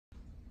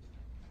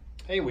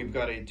Hey, we've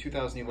got a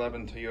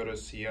 2011 Toyota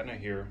Sienna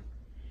here.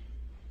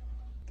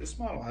 This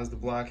model has the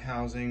black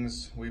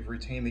housings. We've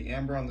retained the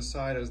amber on the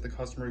side as the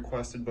customer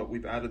requested, but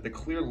we've added the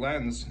clear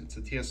lens. It's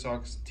a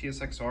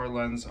TSXR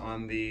lens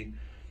on the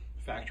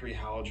factory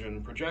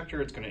halogen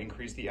projector. It's going to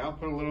increase the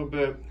output a little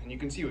bit. And you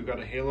can see we've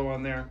got a halo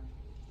on there,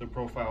 the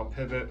profile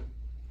pivot.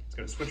 It's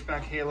got a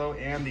switchback halo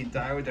and the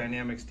diode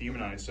dynamics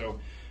demonize.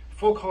 So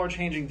full color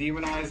changing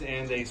demonize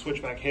and a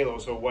switchback halo,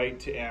 so white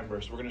to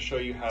amber. So we're going to show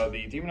you how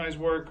the demonize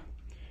work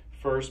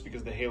first,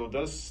 because the halo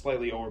does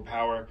slightly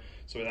overpower.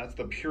 So that's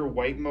the pure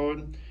white mode.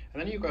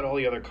 And then you've got all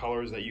the other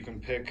colors that you can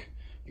pick.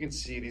 You can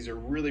see these are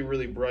really,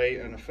 really bright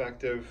and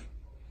effective.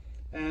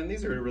 And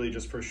these are really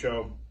just for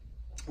show.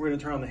 We're gonna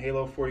turn on the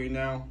halo for you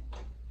now.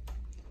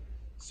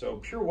 So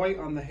pure white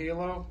on the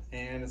halo,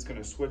 and it's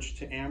gonna switch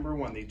to amber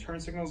when the turn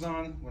signal's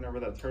on, whenever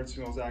that turn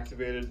signal is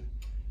activated,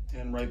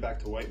 and right back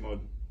to white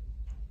mode.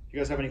 If you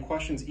guys have any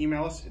questions,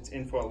 email us. It's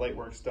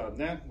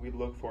info@lightwerkz.net. We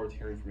look forward to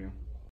hearing from you.